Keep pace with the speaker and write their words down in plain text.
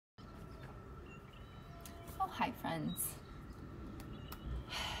Hi friends.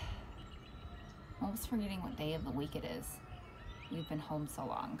 I'm almost forgetting what day of the week it is. We've been home so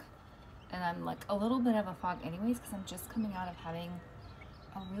long. And I'm like a little bit of a fog anyways because I'm just coming out of having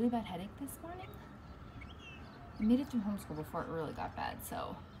a really bad headache this morning. I made it through homeschool before it really got bad,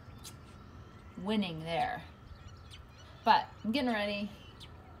 so winning there. But I'm getting ready.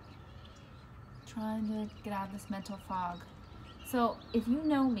 Trying to get out of this mental fog. So if you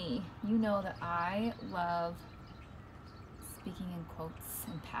know me, you know that I love speaking in quotes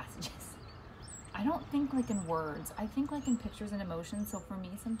and passages. I don't think like in words. I think like in pictures and emotions. So for me,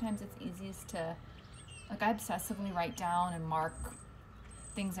 sometimes it's easiest to, like I obsessively write down and mark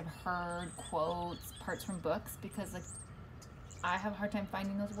things I've heard, quotes, parts from books, because like I have a hard time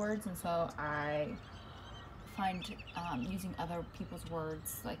finding those words. And so I find using other people's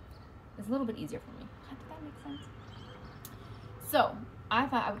words like is a little bit easier for me. Did that make sense? So I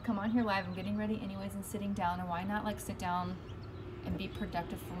thought I would come on here live. I'm getting ready anyways and sitting down, and why not like sit down and be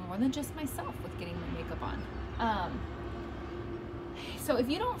productive for more than just myself with getting my makeup on. So if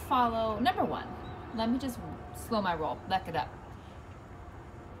you don't follow, number one, let me just slow my roll, back it up.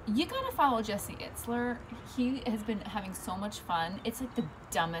 You gotta follow Jesse Itzler. He has been having so much fun. It's like the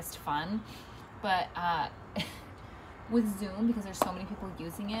dumbest fun, but with Zoom, because there's so many people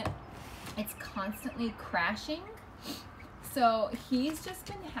using it, it's constantly crashing. So he's just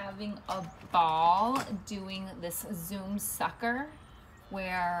been having a ball doing this Zoom sucker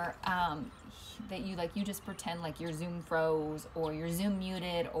where that you just pretend like your Zoom froze or your Zoom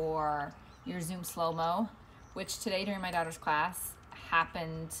muted or your Zoom slow-mo, which today during my daughter's class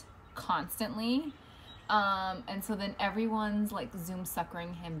happened constantly. And so then everyone's like Zoom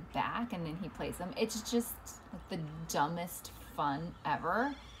suckering him back and then he plays them. It's just like the dumbest fun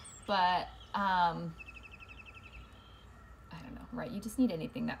ever. But I don't know, right? You just need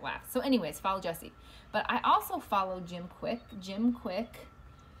anything that laughs. So anyways, follow Jesse. But I also follow Jim Quick. Jim Quick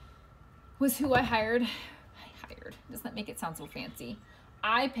was who I hired. Doesn't that make it sound so fancy?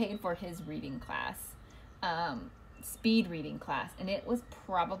 I paid for his reading class, speed reading class, and it was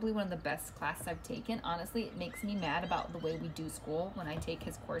probably one of the best classes I've taken. Honestly, it makes me mad about the way we do school when I take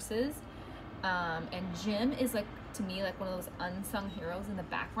his courses. And Jim is like, to me, like one of those unsung heroes in the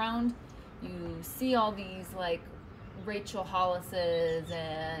background. You see all these like Rachel Hollis's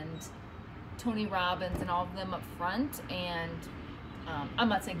and Tony Robbins and all of them up front, and I'm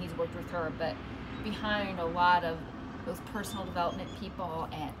not saying he's worked with her, but behind a lot of those personal development people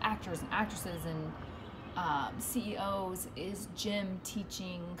and actors and actresses and CEOs is Jim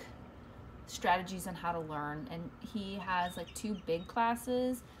teaching strategies on how to learn. And he has like 2 big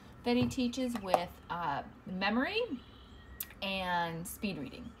classes that he teaches with memory and speed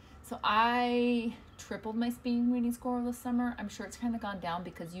reading. So I tripled my speed reading score this summer. I'm sure it's kind of gone down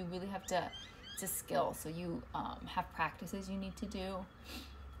because you really have to, it's a skill. So you have practices you need to do.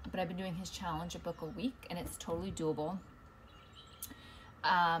 But I've been doing his challenge, a book a week, and it's totally doable.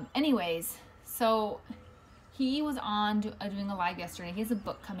 Anyways, so he was on doing a live yesterday. He has a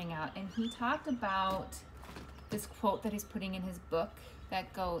book coming out, and he talked about this quote that he's putting in his book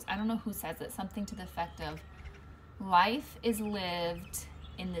that goes, I don't know who says it, something to the effect of, life is lived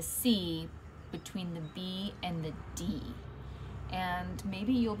in the C between the B and the D. And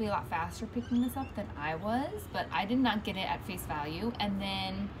maybe you'll be a lot faster picking this up than I was, but I did not get it at face value. And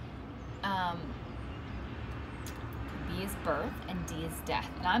then B is birth and D is death.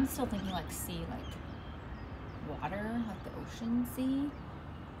 And I'm still thinking like C, like water, like the ocean sea.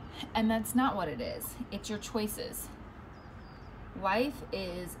 And that's not what it is. It's your choices. Life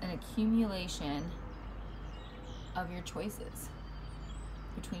is an accumulation of your choices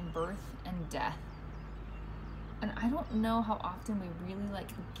between birth and death. And I don't know how often we really like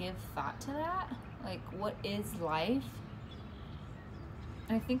give thought to that. Like, what is life?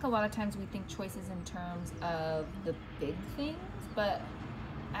 And I think a lot of times we think choices in terms of the big things, but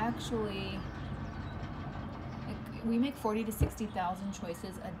actually, like, we make 40 to 60,000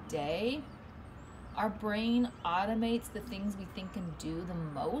 choices a day. Our brain automates the things we think and do the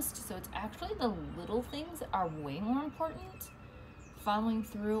most. So it's actually the little things that are way more important. Following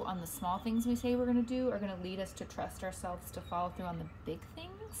through on the small things we say we're going to do are going to lead us to trust ourselves to follow through on the big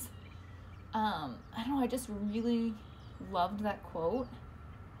things. I don't know, I just really loved that quote.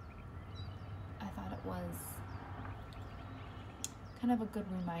 I thought it was kind of a good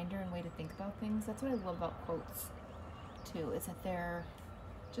reminder and way to think about things. That's what I love about quotes too, is that they're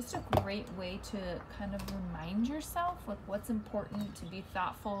just a great way to kind of remind yourself like what's important, to be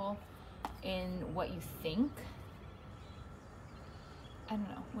thoughtful in what you think. I don't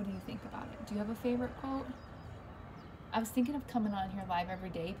know. What do you think about it? Do you have a favorite quote? I was thinking of coming on here live every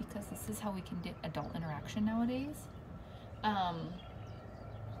day because this is how we can get adult interaction nowadays. And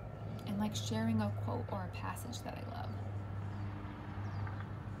like sharing a quote or a passage that I love.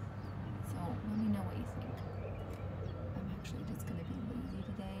 So let me know what you think. I'm actually just gonna be lazy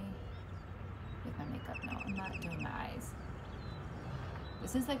today with my makeup. No, I'm not doing my eyes.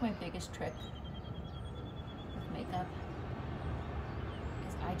 This is like my biggest trick with makeup,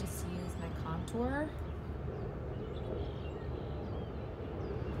 is I just use my contour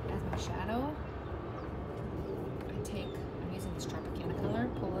as my shadow. I'm using this Tropicana color,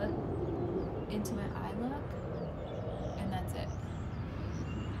 pull it into my eye look, and that's it.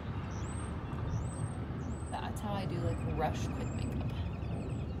 That's how I do like rush quick makeup.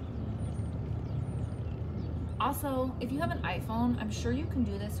 Also, if you have an iPhone, I'm sure you can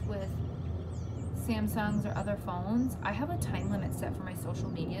do this with Samsungs or other phones. I have a time limit set for my social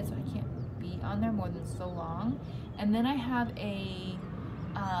media, so I can't be on there more than so long. And then I have a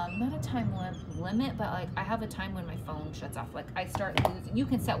not a time limit, but like I have a time when my phone shuts off. Like I start losing, you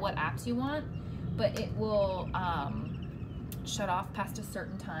can set what apps you want, but it will shut off past a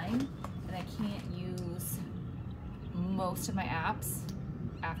certain time, and I can't use most of my apps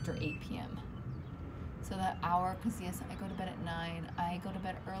after 8 p.m. So that hour, because yes, I go to bed at 9, I go to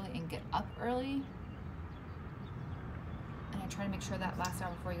bed early and get up early, and I try to make sure that last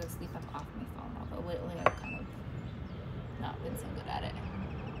hour before I go to sleep I'm off my phone, although lately I've kind of not been so good at it.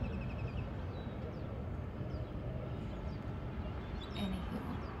 Anywho,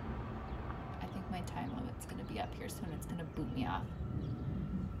 I think my time limit's gonna be up here soon. It's gonna boot me off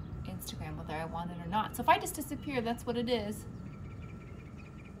Instagram whether I want it or not. So if I just disappear, that's what it is.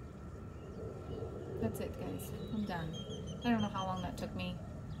 That's it, guys. I'm done. I don't know how long that took me.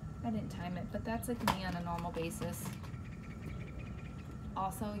 I didn't time it, but that's like me on a normal basis.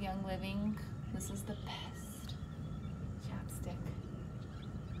 Also, Young Living. This is the best chapstick.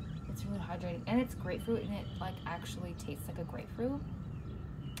 It's really hydrating, and it's grapefruit, and it like actually tastes like a grapefruit.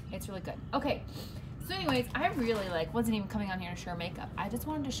 It's really good. Okay, so anyways, I really like wasn't even coming on here to share makeup. I just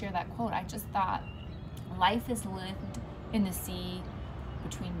wanted to share that quote. I just thought life is lived in the C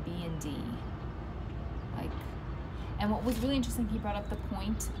between B and D. Like, and what was really interesting, he brought up the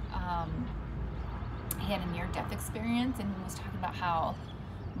point, he had a near-death experience, and he was talking about how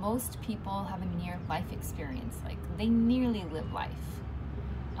most people have a near-life experience, like they nearly live life.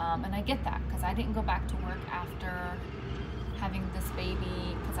 And I get that, because I didn't go back to work after having this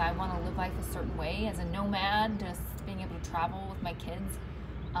baby, because I want to live life a certain way as a nomad, just being able to travel with my kids.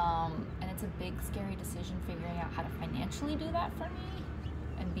 And it's a big, scary decision figuring out how to financially do that for me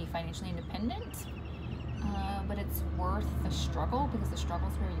and be financially independent. But it's worth the struggle, because the struggle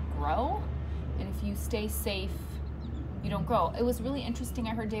is where you grow. And if you stay safe, you don't grow. It was really interesting. I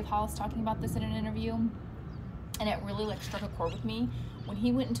heard Dave Hollis talking about this in an interview, and it really like struck a chord with me. When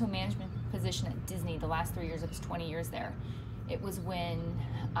he went into a management position at Disney, the last 3 years of his 20 years there, it was when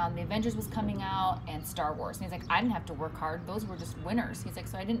the Avengers was coming out and Star Wars. And he's like, I didn't have to work hard. Those were just winners. He's like,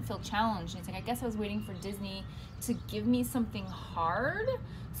 so I didn't feel challenged. And he's like, I guess I was waiting for Disney to give me something hard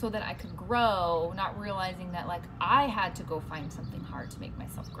so that I could grow, not realizing that like I had to go find something hard to make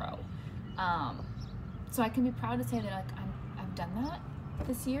myself grow. So I can be proud to say that like I've done that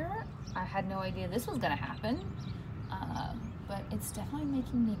this year. I had no idea this was gonna happen, but it's definitely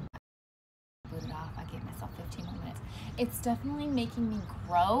making me boot it off. I gave myself 15 more minutes. It's definitely making me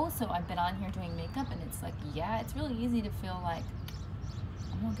grow. So I've been on here doing makeup, and it's like, yeah, it's really easy to feel like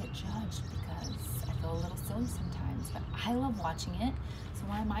I'm gonna get judged because I feel a little silly sometimes, but I love watching it. So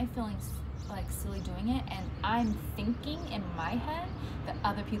why am I feeling like silly doing it? And I'm thinking in my head that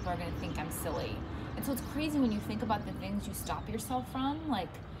other people are gonna think I'm silly. And so it's crazy when you think about the things you stop yourself from. Like,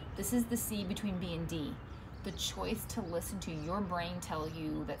 this is the C between B and D. The choice to listen to your brain tell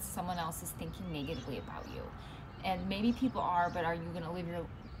you that someone else is thinking negatively about you. And maybe people are, but are you gonna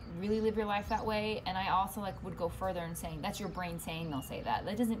really live your life that way? And I also like would go further and saying that's your brain saying they'll say that.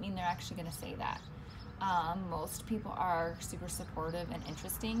 That doesn't mean they're actually gonna say that. Most people are super supportive and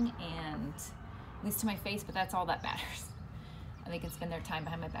interesting, and at least to my face, but that's all that matters. And they can spend their time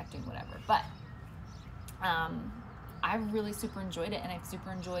behind my back doing whatever. But I've really super enjoyed it, and I've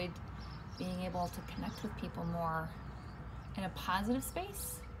super enjoyed being able to connect with people more in a positive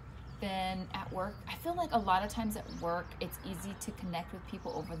space than at work. I feel like a lot of times at work, it's easy to connect with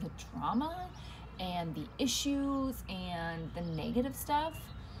people over the drama and the issues and the negative stuff.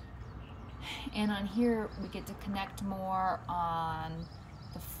 And on here, we get to connect more on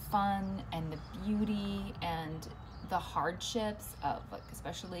the fun and the beauty and the hardships of like,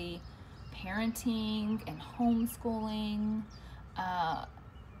 especially parenting and homeschooling.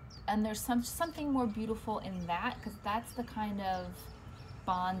 And there's something more beautiful in that, because that's the kind of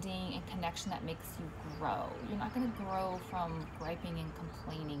bonding and connection that makes you grow. You're not going to grow from griping and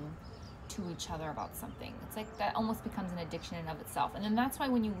complaining to each other about something. It's like that almost becomes an addiction in of itself. And then that's why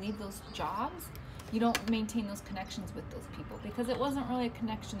when you leave those jobs, you don't maintain those connections with those people, because it wasn't really a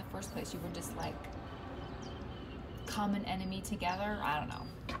connection in the first place. You were just like common enemy together. I don't know.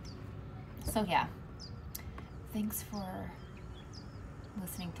 So yeah, thanks for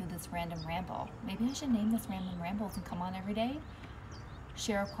listening to this random ramble. Maybe I should name this Random Rambles and come on every day,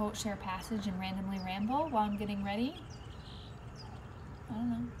 share a quote, share a passage, and randomly ramble while I'm getting ready. I don't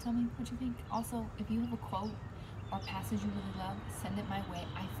know. Tell me what you think. Also, if you have a quote or passage you really love, send it my way.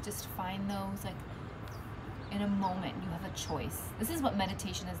 I just find those like in a moment. You have a choice. This is what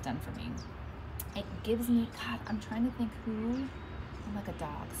meditation has done for me. It gives me, God, I'm trying to think I'm like a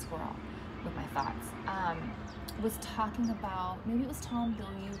dog, squirrel with my thoughts. Was talking about, maybe it was Tom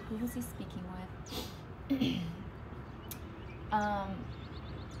Bilyeu. Who was he speaking with?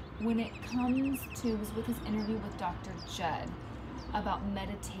 When it comes to, it was with his interview with Dr. Judd about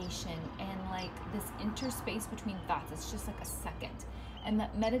meditation and like this interspace between thoughts. It's just like a second. And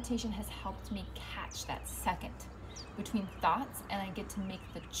that meditation has helped me catch that second between thoughts, and I get to make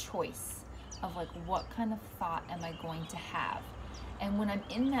the choice of like, what kind of thought am I going to have? And when I'm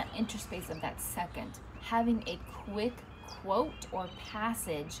in that interspace of that second, having a quick quote or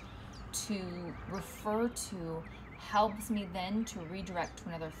passage to refer to helps me then to redirect to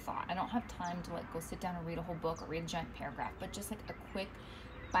another thought. I don't have time to like go sit down and read a whole book or read a giant paragraph, but just like a quick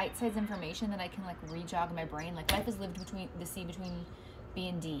bite-sized information that I can like re-jog in my brain. Like, life is lived between the sea between B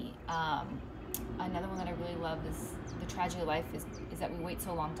and D. Another one that I really love is the tragedy of life is that we wait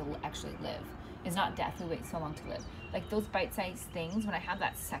so long to actually live. It's not death, we wait so long to live. Like those bite-sized things, when I have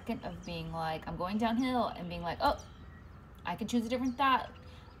that second of being like, I'm going downhill, and being like, oh, I can choose a different thought.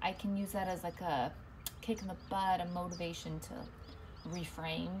 I can use that as like a kick in the butt, a motivation to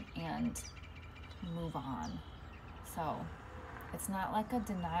reframe and move on. So it's not like a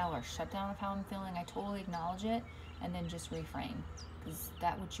denial or shutdown of how I'm feeling. I totally acknowledge it and then just reframe, because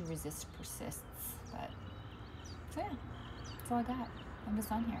that which you resist persists. But so yeah, that's all I got. I'm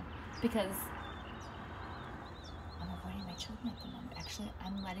just on here because I'm avoiding my children at the moment. Actually,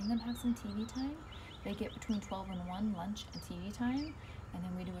 I'm letting them have some TV time. They get between 12 and 1, lunch and TV time, and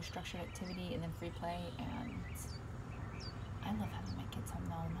then we do a structured activity and then free play. And I love having my kids home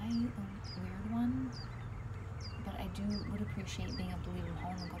though. My weird one, but I would appreciate being able to leave them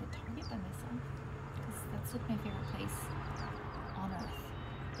home and go to Target by myself, because that's like my favorite place on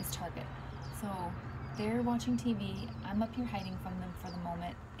earth is Target. So they're watching TV. I'm up here hiding from them for the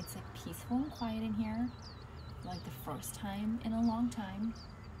moment. It's like peaceful and quiet in here, like the first time in a long time.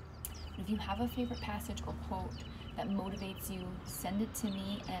 If you have a favorite passage or quote that motivates you, send it to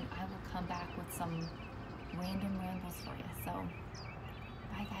me and I will come back with some random rambles for you. So,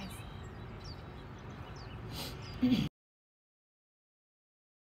 bye guys.